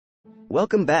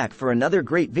Welcome back for another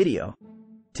great video.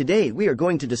 Today we are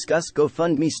going to discuss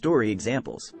GoFundMe story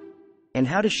examples and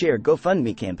how to share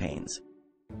GoFundMe campaigns.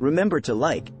 Remember to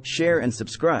like, share and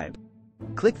subscribe.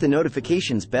 Click the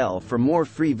notifications bell for more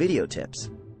free video tips.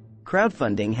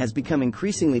 Crowdfunding has become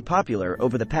increasingly popular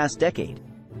over the past decade,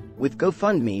 with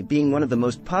GoFundMe being one of the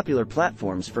most popular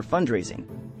platforms for fundraising.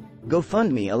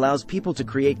 GoFundMe allows people to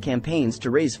create campaigns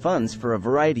to raise funds for a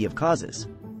variety of causes,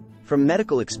 from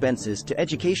medical expenses to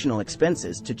educational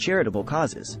expenses to charitable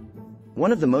causes.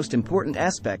 One of the most important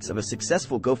aspects of a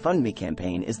successful GoFundMe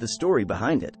campaign is the story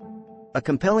behind it. A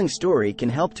compelling story can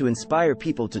help to inspire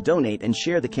people to donate and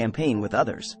share the campaign with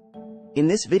others. In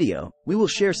this video, we will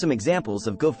share some examples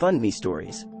of GoFundMe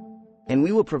stories, and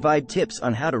we will provide tips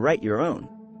on how to write your own.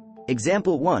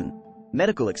 Example 1.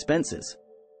 Medical expenses.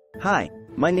 Hi,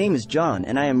 my name is John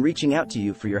and I am reaching out to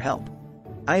you for your help.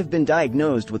 I have been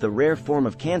diagnosed with a rare form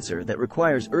of cancer that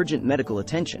requires urgent medical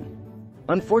attention.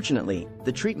 Unfortunately,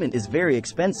 the treatment is very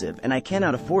expensive and I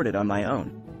cannot afford it on my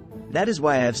own. That is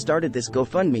why I have started this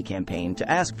GoFundMe campaign to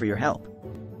ask for your help.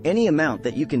 Any amount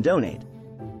that you can donate,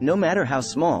 no matter how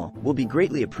small, will be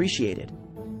greatly appreciated.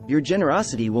 Your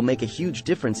generosity will make a huge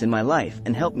difference in my life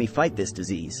and help me fight this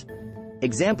disease.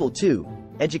 Example 2.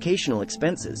 Educational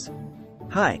expenses.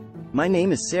 Hi, my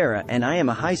name is Sarah and I am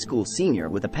a high school senior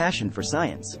with a passion for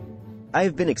science. I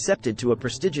have been accepted to a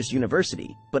prestigious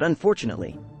university, but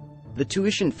unfortunately, the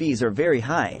tuition fees are very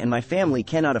high and my family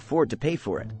cannot afford to pay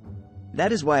for it.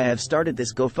 That is why I have started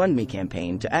this GoFundMe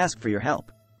campaign to ask for your help.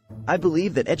 I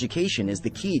believe that education is the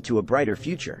key to a brighter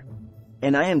future,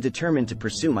 and I am determined to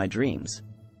pursue my dreams.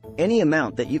 Any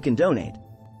amount that you can donate,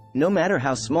 no matter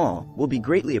how small, will be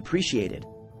greatly appreciated.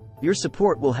 Your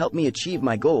support will help me achieve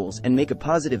my goals and make a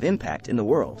positive impact in the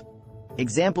world.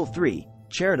 Example 3.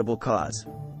 Charitable cause.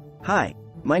 Hi,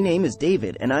 my name is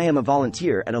David and I am a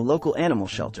volunteer at a local animal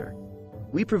shelter.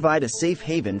 We provide a safe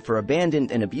haven for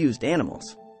abandoned and abused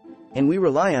animals, and we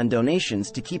rely on donations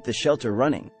to keep the shelter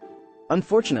running.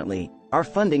 Unfortunately, our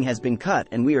funding has been cut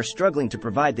and we are struggling to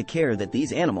provide the care that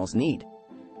these animals need.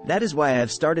 That is why I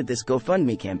have started this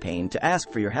GoFundMe campaign to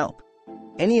ask for your help.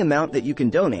 Any amount that you can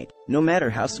donate, no matter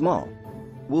how small,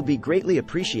 will be greatly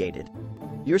appreciated.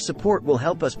 Your support will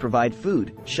help us provide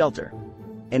food, shelter,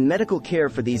 and medical care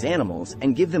for these animals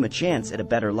and give them a chance at a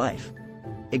better life.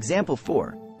 Example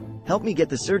 4. Help me get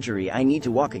the surgery I need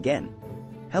to walk again.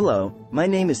 Hello, my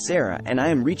name is Sarah and I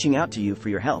am reaching out to you for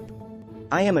your help.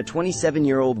 I am a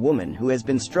 27-year-old woman who has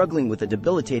been struggling with a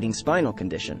debilitating spinal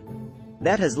condition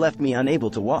that has left me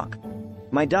unable to walk.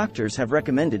 My doctors have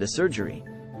recommended a surgery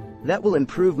that will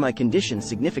improve my condition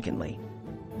significantly.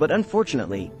 But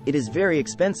unfortunately, it is very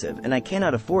expensive and I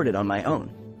cannot afford it on my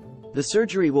own. The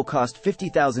surgery will cost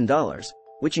 $50,000,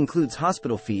 which includes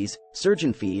hospital fees,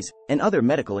 surgeon fees, and other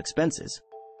medical expenses.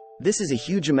 This is a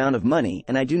huge amount of money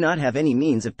and I do not have any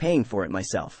means of paying for it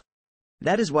myself.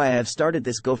 That is why I have started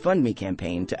this GoFundMe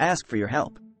campaign to ask for your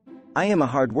help. I am a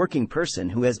hard-working person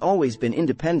who has always been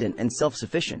independent and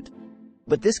self-sufficient.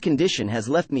 But this condition has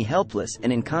left me helpless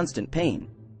and in constant pain.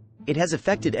 It has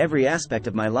affected every aspect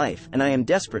of my life and I am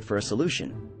desperate for a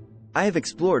solution. I have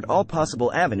explored all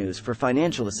possible avenues for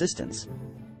financial assistance,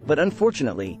 but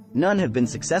unfortunately, none have been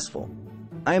successful.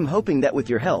 I am hoping that with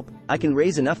your help, I can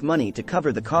raise enough money to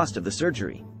cover the cost of the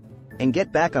surgery and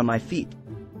get back on my feet.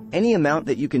 Any amount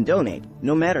that you can donate,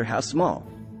 no matter how small,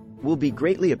 will be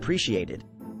greatly appreciated.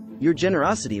 Your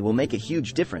generosity will make a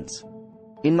huge difference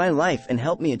in my life and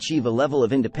help me achieve a level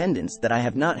of independence that I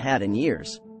have not had in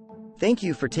years. Thank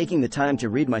you for taking the time to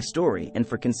read my story and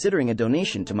for considering a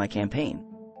donation to my campaign.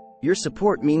 Your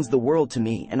support means the world to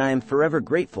me and I am forever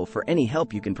grateful for any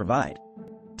help you can provide.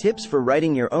 Tips for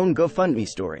writing your own GoFundMe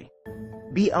story.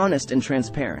 Be honest and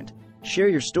transparent. Share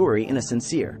your story in a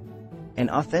sincere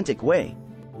and authentic way.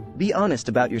 Be honest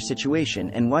about your situation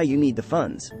and why you need the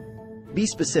funds. Be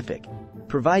specific.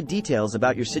 Provide details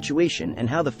about your situation and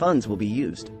how the funds will be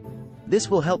used. This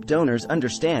will help donors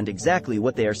understand exactly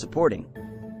what they are supporting.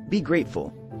 Be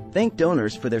grateful. Thank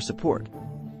donors for their support,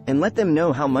 and let them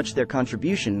know how much their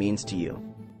contribution means to you.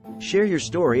 Share your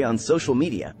story on social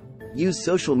media. Use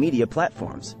social media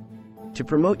platforms to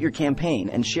promote your campaign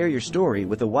and share your story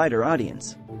with a wider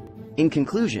audience. In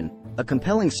conclusion, a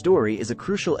compelling story is a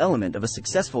crucial element of a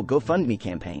successful GoFundMe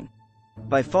campaign.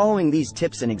 By following these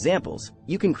tips and examples,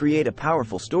 you can create a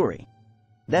powerful story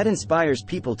that inspires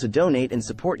people to donate and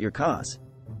support your cause.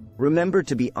 Remember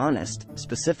to be honest,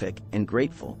 specific, and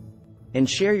grateful, and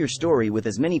share your story with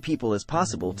as many people as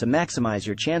possible to maximize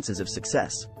your chances of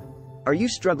success. Are you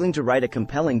struggling to write a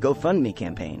compelling GoFundMe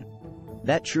campaign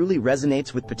that truly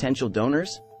resonates with potential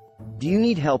donors? Do you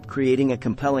need help creating a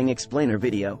compelling explainer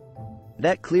video?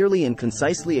 That clearly and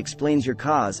concisely explains your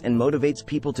cause and motivates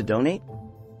people to donate?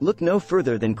 Look no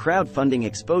further than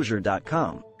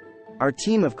crowdfundingexposure.com. Our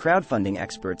team of crowdfunding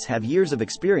experts have years of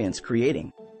experience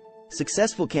creating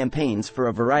successful campaigns for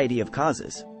a variety of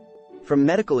causes. From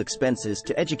medical expenses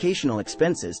to educational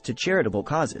expenses to charitable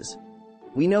causes.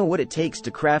 We know what it takes to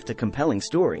craft a compelling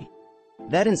story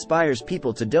that inspires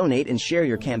people to donate and share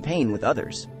your campaign with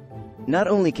others. Not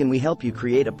only can we help you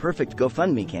create a perfect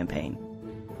GoFundMe campaign,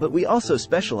 but we also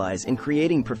specialize in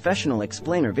creating professional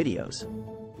explainer videos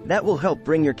that will help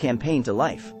bring your campaign to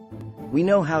life. We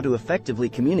know how to effectively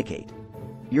communicate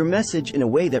your message in a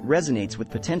way that resonates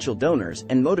with potential donors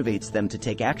and motivates them to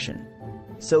take action.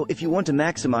 So if you want to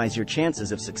maximize your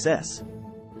chances of success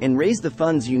and raise the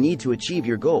funds you need to achieve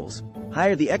your goals,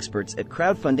 hire the experts at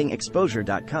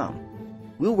crowdfundingexposure.com.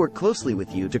 We'll work closely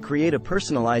with you to create a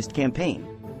personalized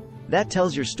campaign that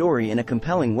tells your story in a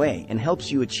compelling way and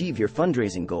helps you achieve your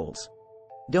fundraising goals.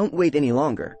 Don't wait any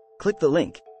longer. Click the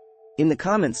link in the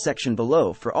comments section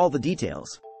below for all the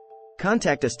details.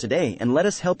 Contact us today and let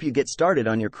us help you get started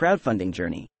on your crowdfunding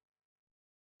journey.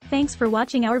 Thanks for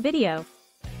watching our video.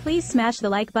 Please smash the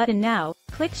like button now,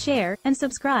 click share, and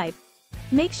subscribe.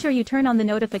 Make sure you turn on the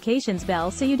notifications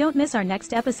bell so you don't miss our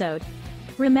next episode.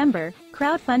 Remember,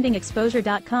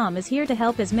 crowdfundingexposure.com is here to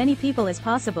help as many people as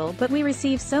possible, but we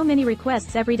receive so many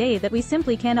requests every day that we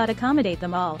simply cannot accommodate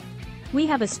them all. We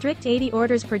have a strict 80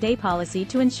 orders per day policy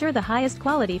to ensure the highest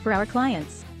quality for our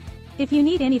clients. If you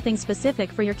need anything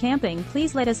specific for your camping,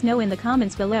 please let us know in the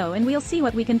comments below and we'll see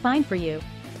what we can find for you.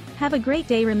 Have a great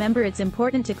day. Remember, it's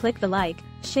important to click the like,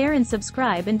 share and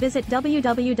subscribe, and visit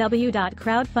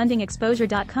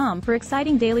www.crowdfundingexposure.com for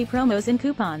exciting daily promos and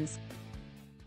coupons.